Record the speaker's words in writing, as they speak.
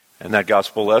And that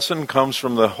gospel lesson comes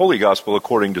from the Holy Gospel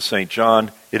according to St.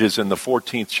 John. It is in the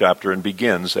 14th chapter and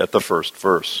begins at the first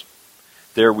verse.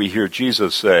 There we hear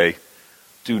Jesus say,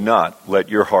 "Do not let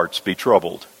your hearts be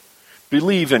troubled.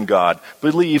 Believe in God,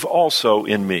 believe also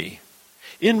in me.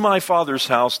 In my Father's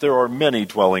house there are many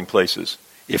dwelling places.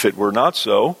 If it were not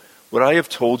so, would I have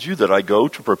told you that I go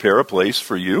to prepare a place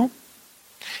for you?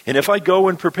 And if I go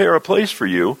and prepare a place for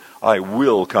you, I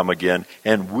will come again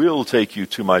and will take you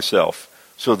to myself,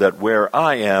 so that where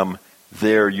I am,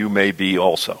 there you may be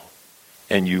also.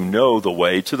 And you know the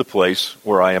way to the place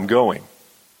where I am going."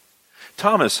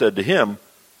 Thomas said to him,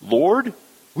 "Lord,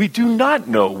 we do not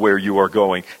know where you are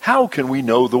going. How can we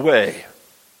know the way?"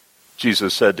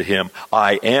 Jesus said to him,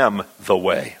 "I am the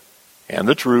way, and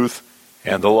the truth,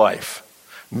 and the life.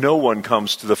 No one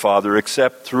comes to the Father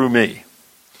except through me.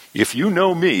 If you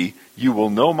know me, you will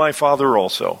know my Father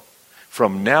also.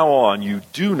 From now on you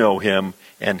do know him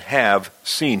and have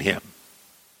seen him."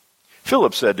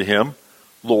 Philip said to him,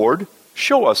 "Lord,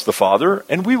 show us the Father,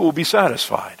 and we will be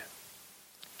satisfied."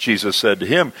 Jesus said to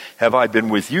him, "Have I been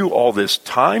with you all this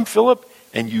time, Philip,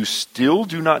 and you still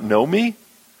do not know me?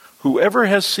 Whoever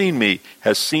has seen me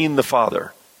has seen the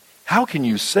Father. How can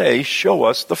you say, 'Show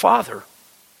us the Father'?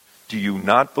 Do you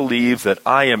not believe that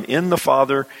I am in the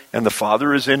Father, and the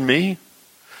Father is in me?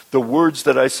 The words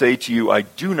that I say to you I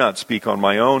do not speak on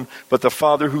my own, but the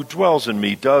Father who dwells in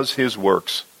me does his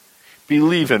works.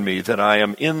 Believe in me that I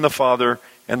am in the Father,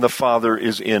 and the Father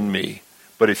is in me.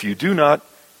 But if you do not,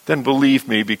 then believe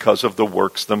me because of the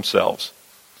works themselves.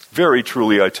 Very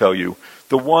truly I tell you,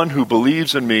 the one who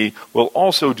believes in me will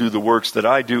also do the works that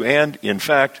I do, and, in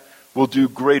fact, will do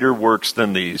greater works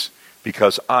than these,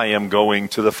 because I am going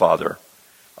to the Father.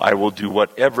 I will do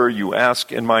whatever you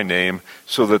ask in my name,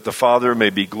 so that the Father may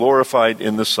be glorified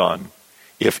in the Son.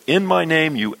 If in my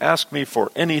name you ask me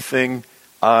for anything,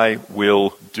 I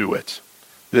will do it."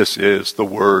 This is the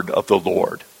word of the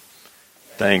Lord.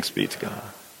 Thanks be to God.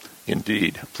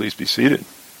 Indeed. Please be seated.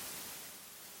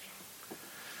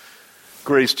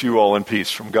 Grace to you all and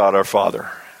peace from God our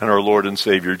Father and our Lord and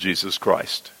Savior Jesus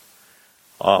Christ.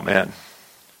 Amen.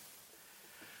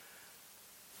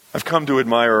 I've come to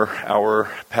admire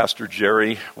our Pastor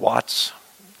Jerry Watts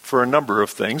for a number of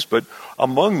things, but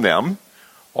among them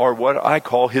are what I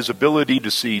call his ability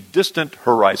to see distant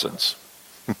horizons.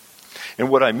 And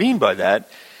what I mean by that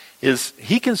is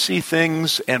he can see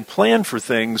things and plan for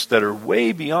things that are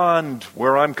way beyond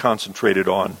where I'm concentrated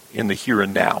on in the here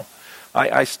and now.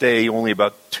 I stay only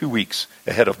about 2 weeks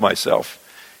ahead of myself.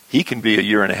 He can be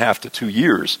 1.5 to 2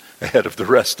 years ahead of the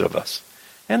rest of us.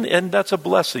 And that's a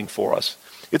blessing for us.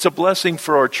 It's a blessing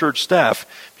for our church staff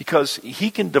because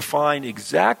he can define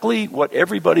exactly what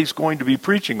everybody's going to be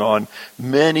preaching on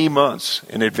many months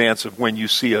in advance of when you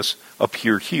see us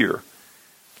appear here.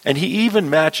 And he even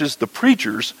matches the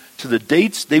preachers to the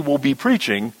dates they will be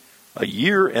preaching 1.5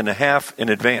 years in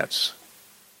advance.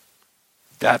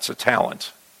 That's a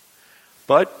talent.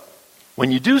 But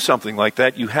when you do something like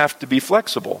that, you have to be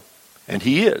flexible. And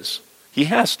he is. He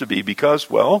has to be because,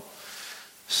 well,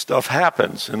 stuff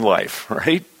happens in life,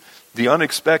 right? The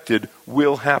unexpected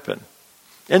will happen.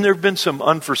 And there have been some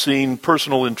unforeseen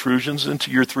personal intrusions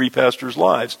into your 3 pastors'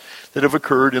 lives that have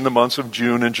occurred in the months of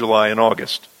June and July and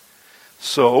August.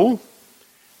 So,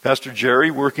 Pastor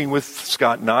Jerry, working with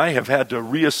Scott and I, have had to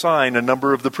reassign a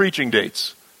number of the preaching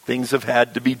dates. Things have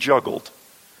had to be juggled.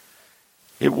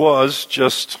 It was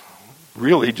just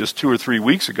 2 or 3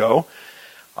 weeks ago,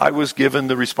 I was given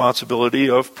the responsibility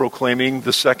of proclaiming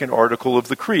the second article of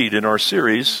the Creed in our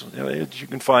series, as you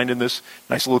can find in this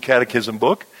nice little catechism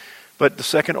book. But the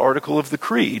second article of the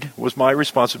Creed was my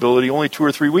responsibility only 2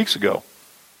 or 3 weeks ago.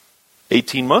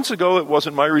 18 months ago, it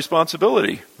wasn't my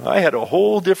responsibility. I had a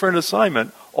whole different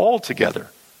assignment altogether.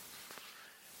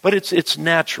 But it's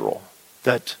natural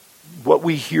that what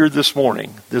we hear this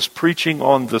morning, this preaching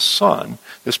on the Son,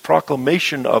 this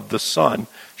proclamation of the Son,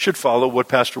 should follow what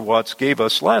Pastor Watts gave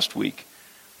us last week,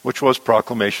 which was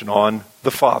proclamation on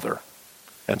the Father.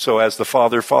 And so as the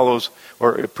Father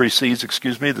precedes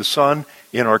the Son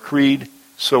in our creed,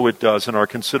 so it does in our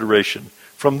consideration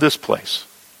from this place.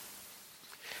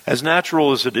 As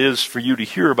natural as it is for you to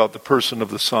hear about the person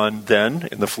of the Son then,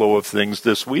 in the flow of things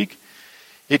this week,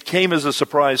 it came as a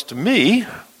surprise to me,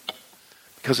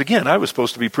 because again, I was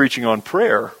supposed to be preaching on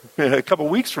prayer a couple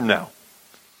weeks from now.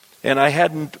 And I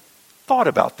hadn't thought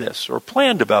about this or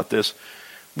planned about this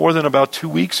more than about 2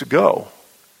 weeks ago.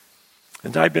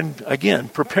 And I've been, again,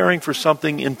 preparing for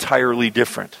something entirely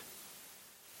different.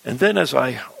 And then as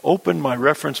I opened my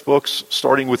reference books,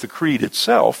 starting with the Creed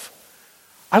itself,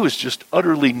 I was just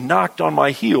utterly knocked on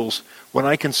my heels when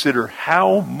I consider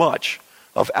how much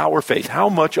of our faith, how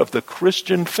much of the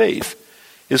Christian faith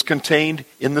is contained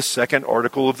in the second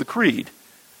article of the Creed,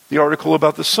 the article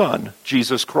about the Son,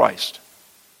 Jesus Christ.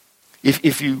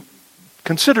 If you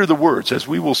consider the words, as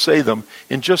we will say them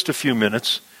in just a few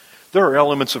minutes, there are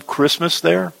elements of Christmas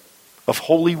there, of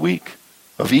Holy Week,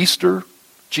 of Easter,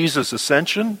 Jesus'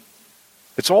 ascension.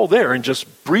 It's all there in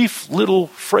just brief little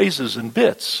phrases and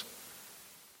bits.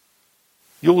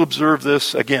 You'll observe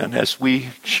this again as we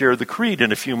share the Creed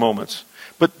in a few moments.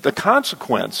 But the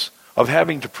consequence of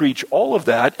having to preach all of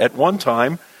that at one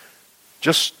time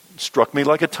just struck me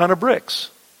like a ton of bricks.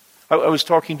 I was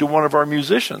talking to one of our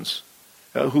musicians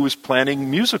who was planning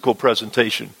musical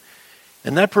presentation.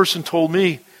 And that person told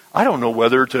me, I don't know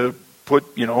whether to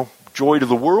put, Joy to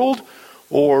the World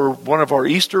or one of our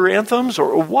Easter anthems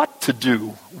or what to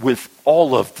do with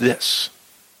all of this.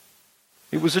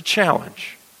 It was a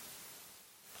challenge.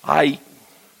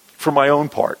 For my own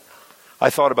part, I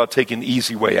thought about taking the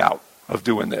easy way out of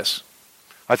doing this.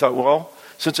 I thought, well,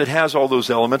 since it has all those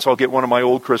elements, I'll get one of my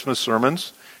old Christmas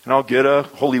sermons, and I'll get a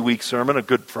Holy Week sermon, a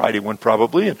Good Friday one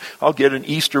probably, and I'll get an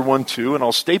Easter one too, and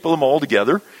I'll staple them all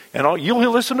together, and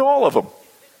you'll listen to all of them.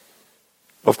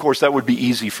 Of course, that would be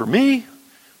easy for me,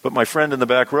 but my friend in the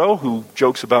back row, who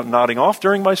jokes about nodding off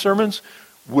during my sermons,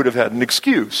 would have had an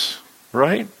excuse,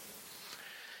 right?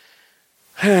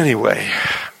 Anyway,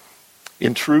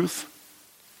 in truth,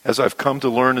 as I've come to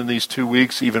learn in these 2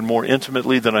 weeks even more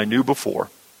intimately than I knew before,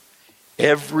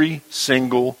 every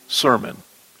single sermon,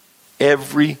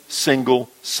 every single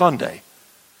Sunday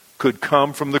could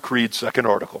come from the Creed's second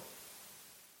article.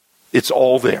 It's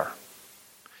all there.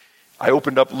 I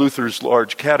opened up Luther's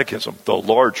large catechism, the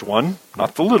large one,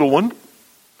 not the little one.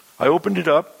 I opened it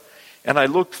up and I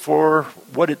looked for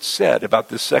what it said about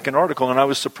this second article, and I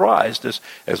was surprised.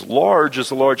 As large as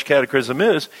the large catechism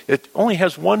is, it only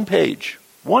has one page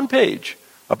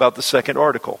about the second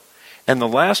article. And the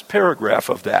last paragraph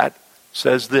of that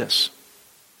says this.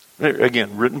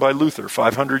 Again, written by Luther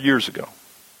 500 years ago.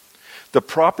 The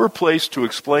proper place to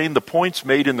explain the points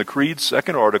made in the Creed's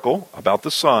second article about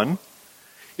the Son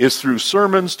is through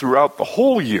sermons throughout the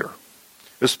whole year,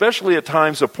 especially at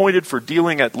times appointed for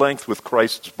dealing at length with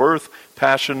Christ's birth,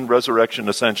 passion, resurrection,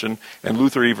 ascension, and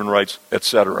Luther even writes,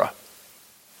 etc.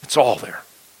 It's all there.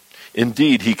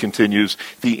 Indeed, he continues,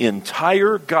 the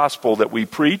entire gospel that we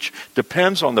preach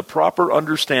depends on the proper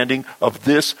understanding of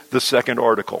this, the second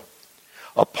article.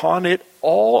 Upon it,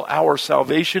 all our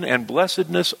salvation and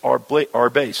blessedness are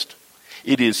based.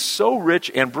 It is so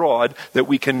rich and broad that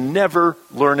we can never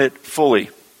learn it fully.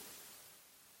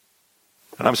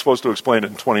 And I'm supposed to explain it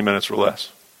in 20 minutes or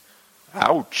less.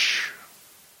 Ouch.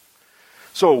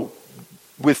 So,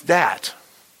 with that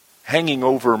hanging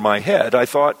over my head, I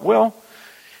thought, well,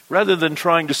 rather than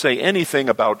trying to say anything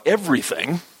about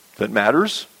everything that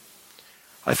matters,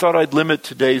 I thought I'd limit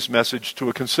today's message to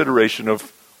a consideration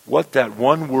of what that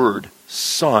one word,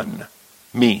 Son,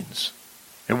 means,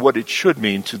 and what it should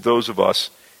mean to those of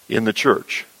us in the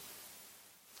church.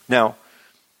 Now,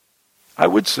 I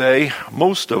would say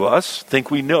most of us think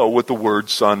we know what the word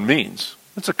son means.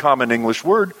 It's a common English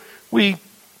word.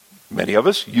 Many of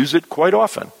us, use it quite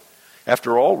often.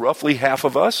 After all, roughly half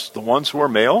of us, the ones who are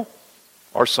male,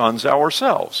 are sons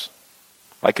ourselves.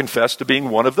 I confess to being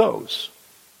one of those.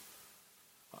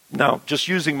 Now, just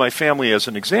using my family as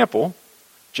an example,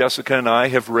 Jessica and I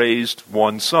have raised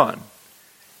one son.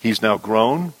 He's now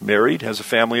grown, married, has a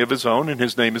family of his own, and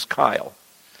his name is Kyle.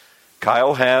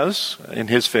 Kyle has, in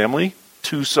his family,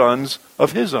 2 sons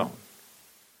of his own.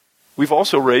 We've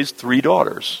also raised 3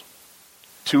 daughters.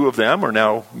 2 of them are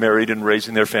now married and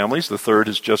raising their families. The third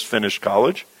has just finished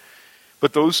college.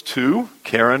 But those 2,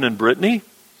 Karen and Brittany,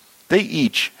 they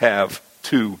each have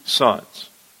 2 sons.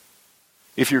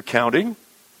 If you're counting,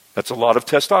 that's a lot of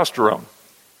testosterone.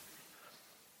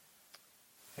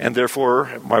 And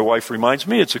therefore, my wife reminds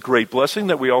me it's a great blessing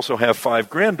that we also have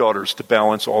 5 granddaughters to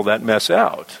balance all that mess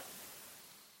out.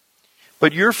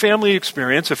 But your family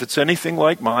experience, if it's anything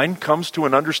like mine, comes to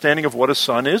an understanding of what a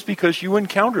son is because you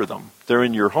encounter them. They're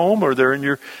in your home, or they're in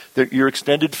your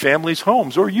extended family's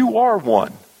homes, or you are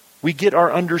one. We get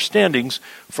our understandings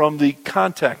from the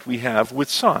contact we have with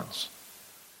sons.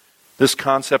 This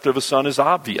concept of a son is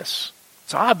obvious.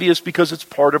 It's obvious because it's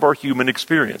part of our human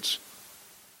experience.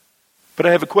 But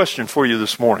I have a question for you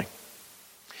this morning.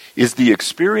 Is the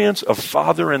experience of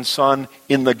Father and Son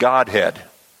in the Godhead,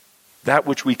 that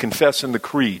which we confess in the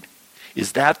Creed,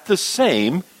 is that the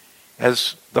same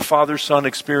as the Father-Son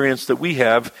experience that we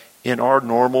have in our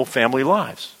normal family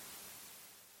lives?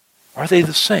 Are they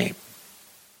the same?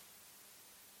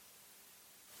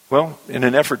 Well, in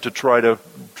an effort to try to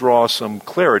draw some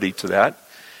clarity to that,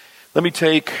 Let me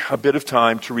take a bit of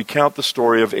time to recount the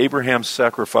story of Abraham's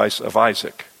sacrifice of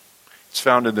Isaac. It's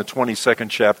found in the 22nd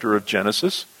chapter of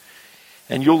Genesis,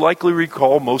 and you'll likely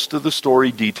recall most of the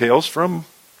story details from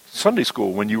Sunday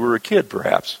school when you were a kid,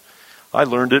 perhaps. I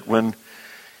learned it when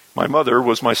my mother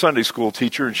was my Sunday school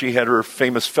teacher, and she had her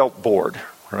famous felt board,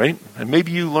 right? And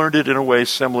maybe you learned it in a way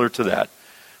similar to that.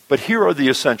 But here are the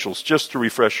essentials, just to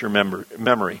refresh your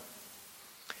memory.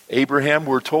 Abraham,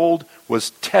 we're told, was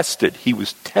tested. He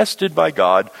was tested by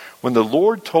God when the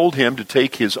Lord told him to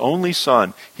take his only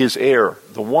son, his heir,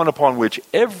 the one upon which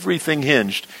everything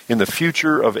hinged in the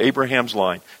future of Abraham's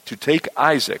line, to take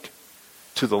Isaac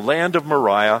to the land of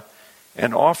Moriah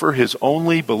and offer his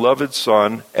only beloved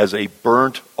son as a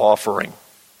burnt offering.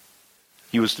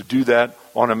 He was to do that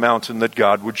on a mountain that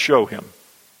God would show him.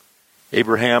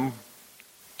 Abraham,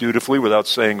 dutifully, without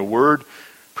saying a word,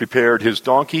 prepared his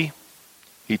donkey.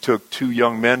 He took 2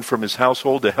 young men from his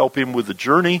household to help him with the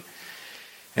journey,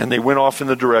 and they went off in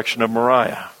the direction of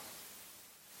Moriah.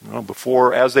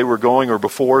 As they were going, or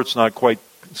before, it's not quite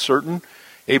certain,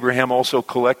 Abraham also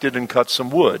collected and cut some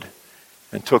wood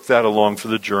and took that along for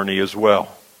the journey as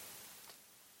well.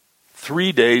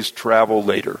 3 days travel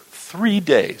later, 3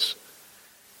 days,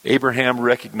 Abraham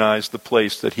recognized the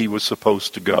place that he was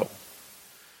supposed to go.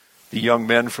 The young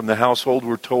men from the household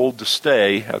were told to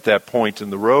stay at that point in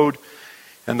the road,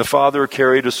 and the father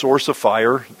carried a source of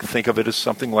fire. You can think of it as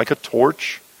something like a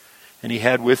torch. And he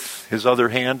had with his other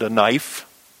hand a knife.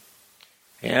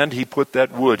 And he put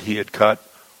that wood he had cut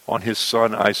on his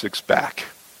son Isaac's back.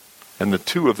 And the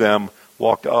 2 of them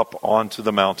walked up onto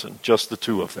the mountain, just the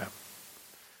 2 of them.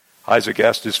 Isaac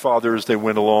asked his father as they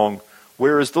went along,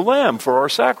 "Where is the lamb for our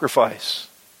sacrifice?"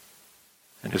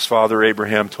 And his father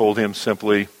Abraham told him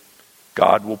simply,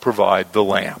 "God will provide the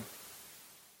lamb."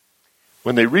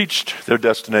 When they reached their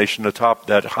destination atop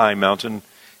that high mountain,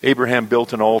 Abraham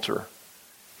built an altar.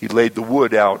 He laid the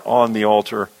wood out on the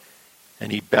altar,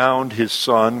 and he bound his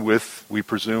son with, we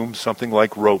presume, something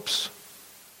like ropes.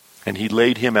 And he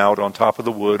laid him out on top of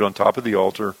the wood, on top of the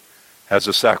altar, as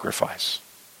a sacrifice.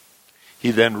 He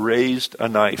then raised a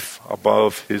knife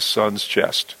above his son's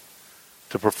chest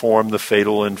to perform the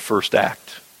fatal and first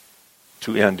act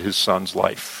to end his son's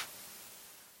life.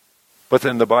 But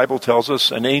then the Bible tells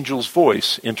us an angel's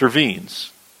voice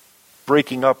intervenes,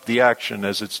 breaking up the action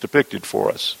as it's depicted for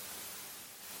us.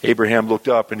 Abraham looked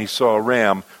up and he saw a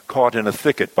ram caught in a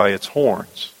thicket by its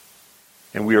horns.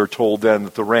 And we are told then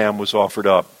that the ram was offered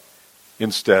up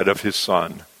instead of his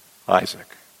son,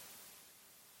 Isaac.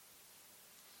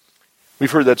 We've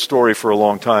heard that story for a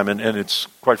long time, and it's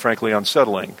quite frankly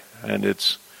unsettling. And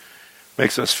it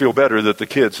makes us feel better that the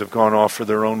kids have gone off for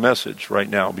their own message right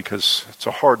now, because it's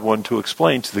a hard one to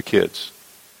explain to the kids.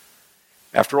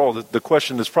 After all, the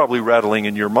question that's probably rattling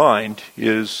in your mind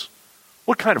is,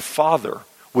 what kind of father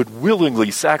would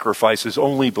willingly sacrifice his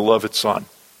only beloved son?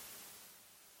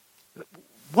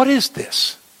 What is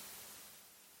this?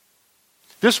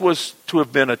 This was to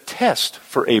have been a test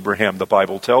for Abraham, the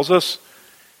Bible tells us.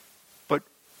 But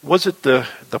was it the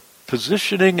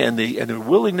positioning and the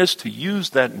willingness to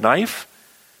use that knife?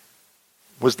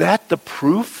 Was that the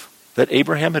proof that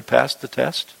Abraham had passed the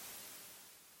test?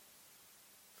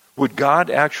 Would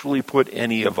God actually put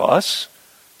any of us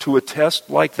to a test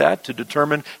like that to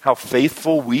determine how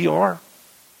faithful we are?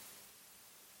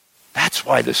 That's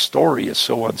why this story is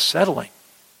so unsettling.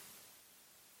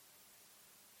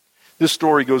 This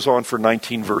story goes on for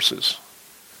 19 verses.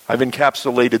 I've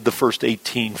encapsulated the first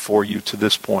 18 for you to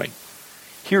this point.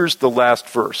 Here's the last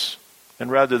verse, and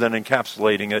rather than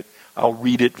encapsulating it, I'll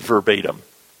read it verbatim.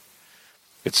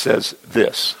 It says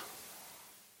this: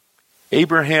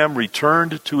 Abraham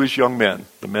returned to his young men,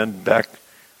 the men back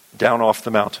down off the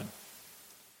mountain.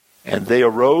 And they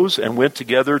arose and went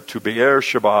together to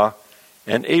Beer-sheba,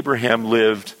 and Abraham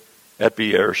lived at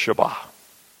Beer-sheba.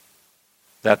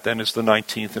 That then is the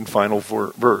 19th and final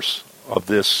verse of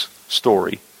this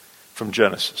story from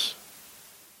Genesis.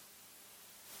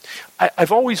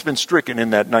 I've always been stricken in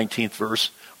that 19th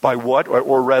verse by what,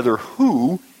 or rather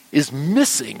who, is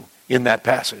missing in that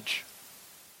passage.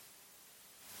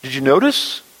 Did you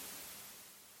notice?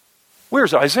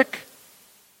 Where's Isaac?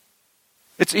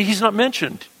 He's not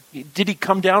mentioned. Did he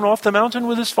come down off the mountain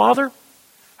with his father?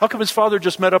 How come his father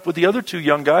just met up with the other 2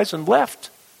 young guys and left?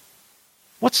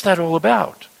 What's that all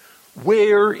about?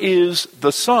 Where is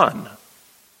the son?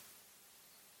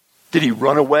 Did he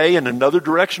run away in another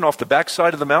direction off the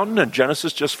backside of the mountain and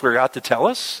Genesis just forgot to tell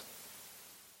us?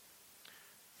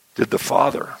 Did the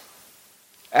father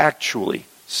actually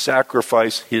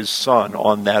sacrifice his son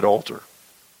on that altar?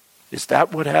 Is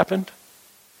that what happened?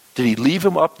 Did he leave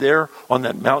him up there on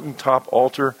that mountaintop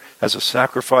altar as a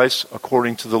sacrifice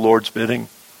according to the Lord's bidding?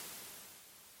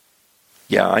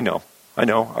 Yeah, I know.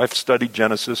 I've studied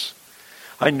Genesis.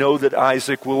 I know that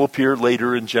Isaac will appear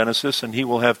later in Genesis, and he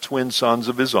will have twin sons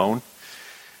of his own,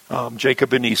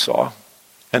 Jacob and Esau.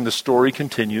 And the story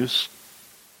continues.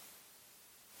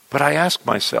 But I ask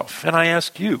myself, and I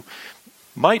ask you,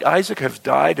 might Isaac have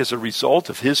died as a result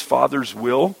of his father's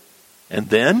will, and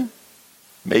then,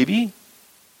 maybe,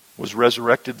 was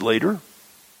resurrected later?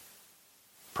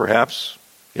 Perhaps,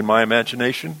 in my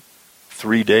imagination,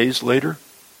 3 days later?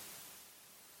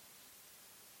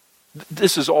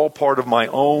 This is all part of my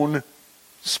own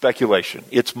speculation.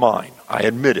 It's mine. I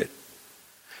admit it.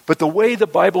 But the way the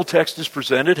Bible text is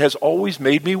presented has always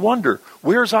made me wonder,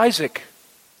 where's Isaac?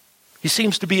 He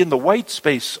seems to be in the white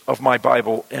space of my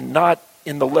Bible and not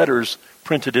in the letters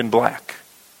printed in black.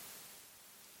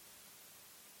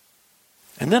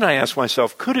 And then I ask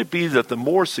myself, could it be that the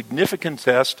more significant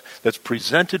test that's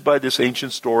presented by this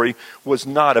ancient story was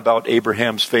not about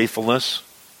Abraham's faithfulness,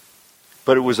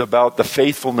 but it was about the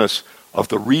faithfulness of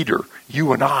the reader,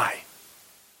 you and I?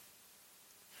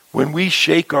 When we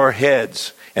shake our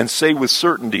heads and say with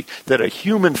certainty that a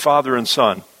human father and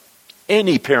son,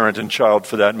 any parent and child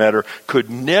for that matter,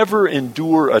 could never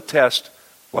endure a test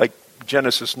like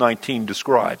Genesis 19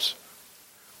 describes,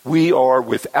 we are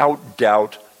without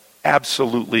doubt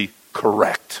absolutely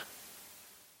correct.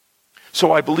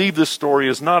 So I believe this story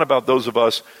is not about those of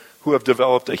us who have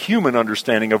developed a human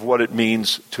understanding of what it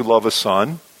means to love a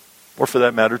son, or for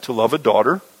that matter, to love a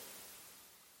daughter.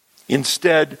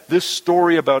 Instead, this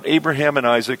story about Abraham and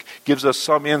Isaac gives us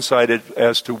some insight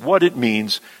as to what it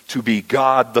means to be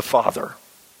God the Father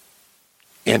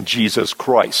and Jesus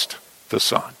Christ the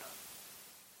Son.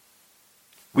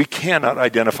 We cannot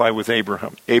identify with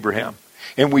Abraham,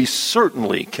 and we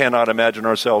certainly cannot imagine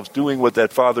ourselves doing what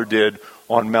that father did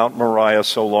on Mount Moriah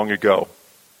so long ago.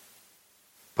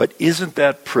 But isn't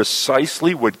that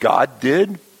precisely what God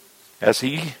did as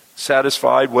he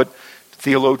satisfied what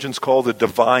theologians call the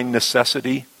divine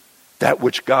necessity, that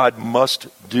which God must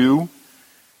do,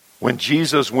 when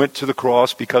Jesus went to the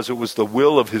cross because it was the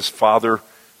will of his Father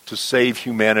to save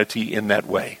humanity in that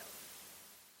way?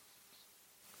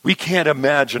 We can't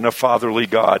imagine a fatherly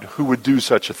God who would do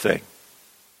such a thing.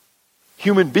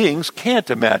 Human beings can't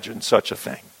imagine such a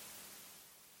thing.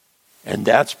 And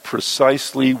that's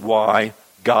precisely why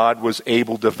God was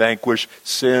able to vanquish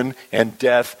sin and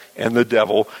death and the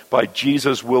devil by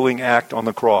Jesus' willing act on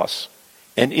the cross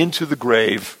and into the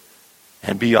grave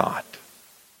and beyond.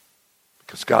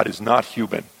 Because God is not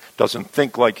human, doesn't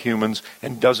think like humans,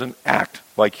 and doesn't act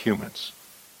like humans.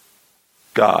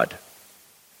 God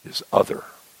is other.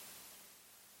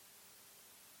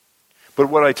 But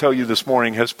what I tell you this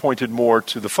morning has pointed more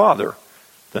to the Father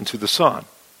than to the Son.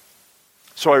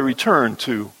 So I return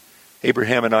to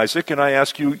Abraham and Isaac, and I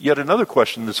ask you yet another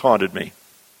question that's haunted me.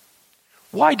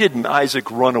 Why didn't Isaac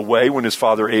run away when his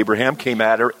father Abraham came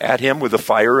at him with the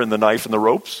fire and the knife and the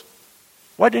ropes?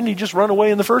 Why didn't he just run away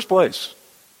in the first place?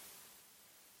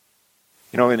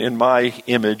 You know, in my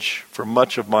image, for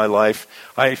much of my life,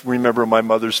 I remember my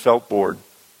mother's felt board.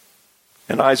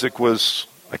 And Isaac was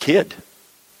a kid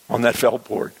on that felt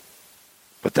board.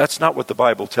 But that's not what the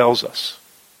Bible tells us.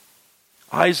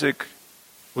 Isaac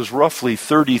was roughly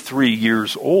 33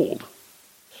 years old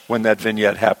when that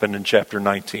vignette happened in chapter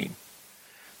 19.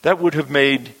 That would have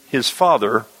made his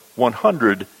father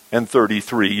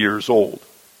 133 years old.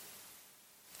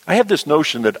 I have this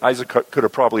notion that Isaac could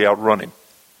have probably outrun him.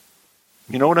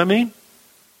 You know what I mean?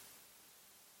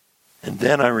 And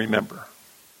then I remember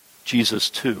Jesus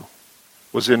too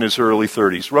was in his early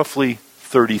 30s, roughly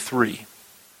 33.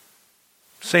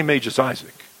 Same age as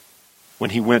Isaac when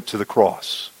he went to the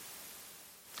cross.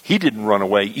 He didn't run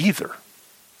away either.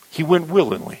 He went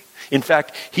willingly. In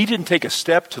fact, he didn't take a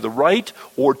step to the right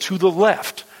or to the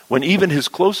left when even his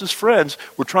closest friends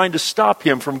were trying to stop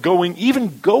him from going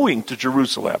to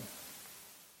Jerusalem.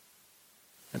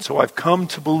 And so I've come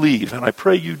to believe, and I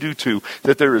pray you do too,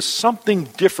 that there is something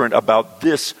different about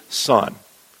this son.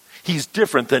 He's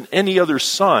different than any other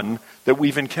son that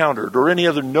we've encountered or any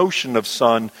other notion of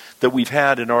son that we've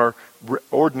had in our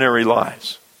ordinary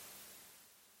lives.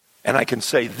 And I can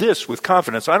say this with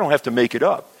confidence. I don't have to make it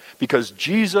up because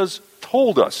Jesus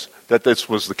told us that this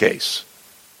was the case.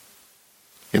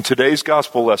 In today's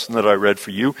gospel lesson that I read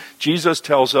for you, Jesus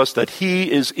tells us that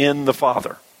he is in the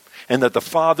Father and that the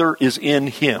Father is in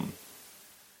him.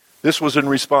 This was in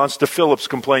response to Philip's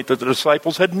complaint that the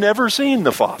disciples had never seen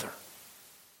the Father.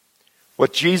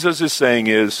 What Jesus is saying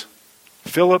is,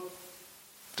 Philip,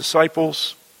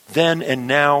 disciples, then and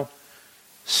now,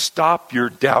 Stop your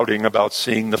doubting about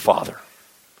seeing the Father.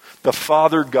 The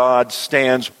Father God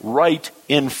stands right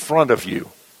in front of you.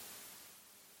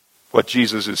 What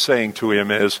Jesus is saying to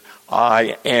him is,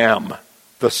 I am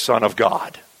the Son of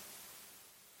God.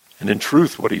 And in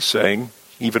truth, what he's saying,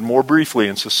 even more briefly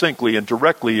and succinctly and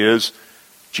directly, is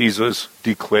Jesus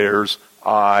declares,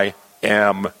 I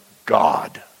am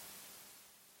God.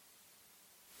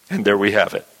 And there we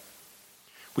have it.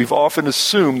 We've often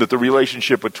assumed that the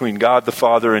relationship between God the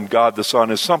Father and God the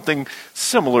Son is something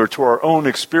similar to our own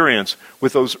experience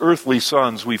with those earthly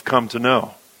sons we've come to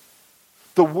know.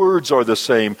 The words are the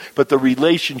same, but the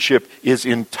relationship is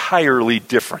entirely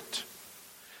different.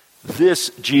 This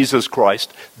Jesus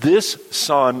Christ, this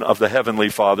Son of the Heavenly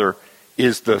Father,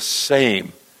 is the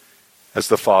same as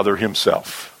the Father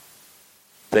himself.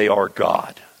 They are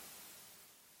God.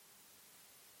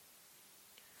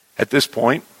 At this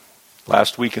point,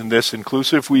 last week and this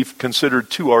inclusive, we've considered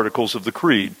 2 articles of the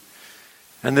Creed.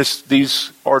 And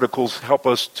these articles help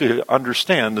us to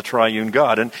understand the triune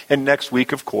God. And next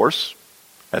week, of course,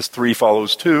 as 3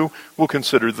 follows 2, we'll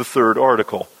consider the 3rd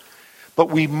article. But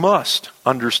we must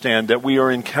understand that we are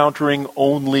encountering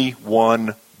only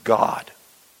one God.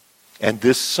 And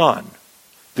this Son,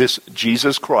 this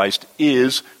Jesus Christ,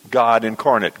 is God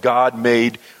incarnate, God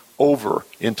made over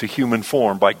into human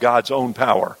form by God's own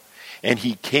power. And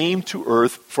he came to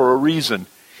earth for a reason.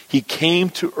 He came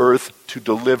to earth to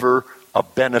deliver a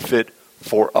benefit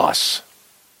for us.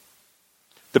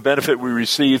 The benefit we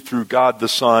receive through God the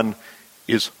Son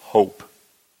is hope.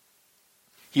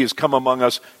 He has come among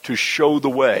us to show the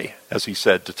way, as he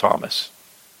said to Thomas.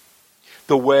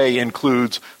 The way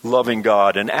includes loving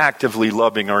God and actively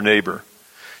loving our neighbor.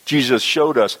 Jesus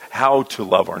showed us how to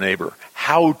love our neighbor,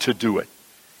 how to do it.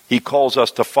 He calls us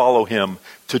to follow him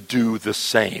to do the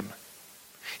same.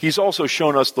 He's also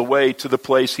shown us the way to the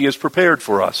place he has prepared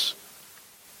for us.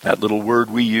 That little word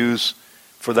we use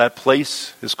for that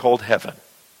place is called heaven.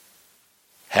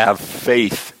 Have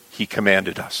faith, he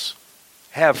commanded us.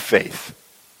 Have faith.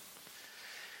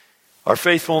 Our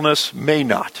faithfulness may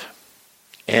not,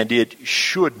 and it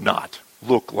should not,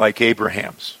 look like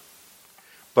Abraham's.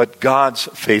 But God's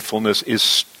faithfulness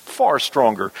is far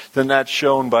stronger than that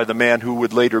shown by the man who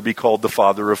would later be called the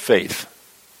father of faith,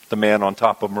 the man on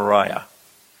top of Moriah.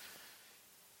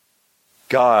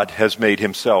 God has made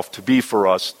himself to be for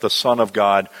us the Son of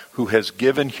God who has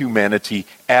given humanity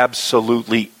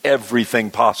absolutely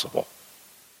everything possible.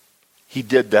 He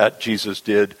did that, Jesus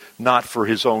did, not for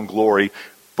his own glory,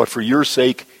 but for your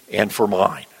sake and for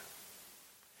mine.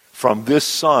 From this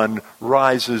Son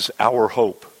rises our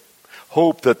hope.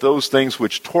 Hope that those things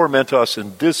which torment us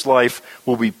in this life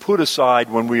will be put aside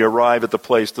when we arrive at the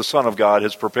place the Son of God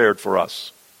has prepared for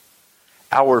us.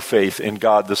 Our faith in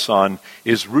God the Son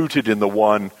is rooted in the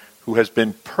one who has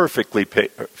been perfectly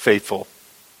faithful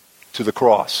to the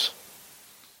cross,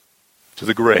 to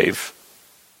the grave,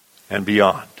 and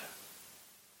beyond.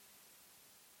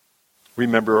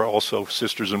 Remember also,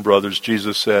 sisters and brothers,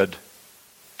 Jesus said,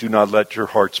 do not let your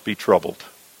hearts be troubled.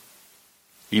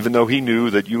 Even though he knew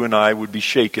that you and I would be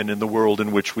shaken in the world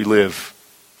in which we live.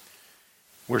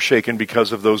 We're shaken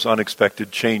because of those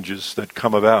unexpected changes that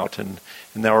come about and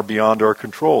are beyond our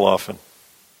control often.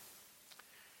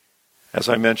 As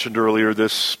I mentioned earlier,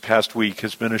 this past week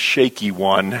has been a shaky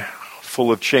one,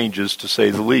 full of changes to say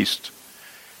the least.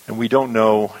 And we don't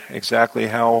know exactly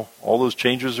how all those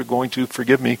changes are going to,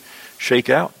 forgive me, shake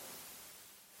out.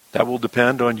 That will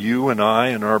depend on you and I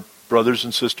and our brothers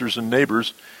and sisters and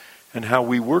neighbors and how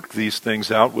we work these things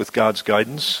out with God's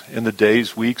guidance in the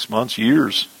days, weeks, months,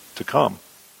 years to come.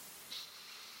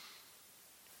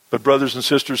 But brothers and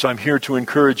sisters, I'm here to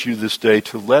encourage you this day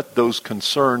to let those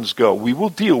concerns go. We will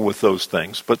deal with those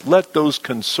things, but let those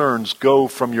concerns go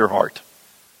from your heart.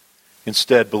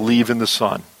 Instead, believe in the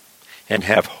Son and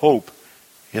have hope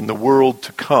in the world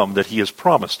to come that he has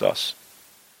promised us.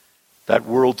 That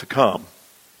world to come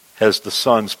has the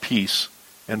Son's peace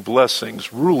and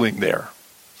blessings ruling there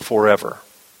forever.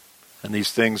 And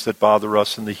these things that bother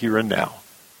us in the here and now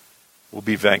will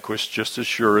be vanquished just as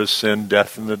sure as sin,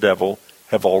 death, and the devil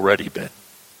have already been.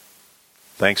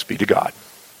 Thanks be to God.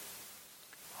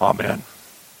 Amen.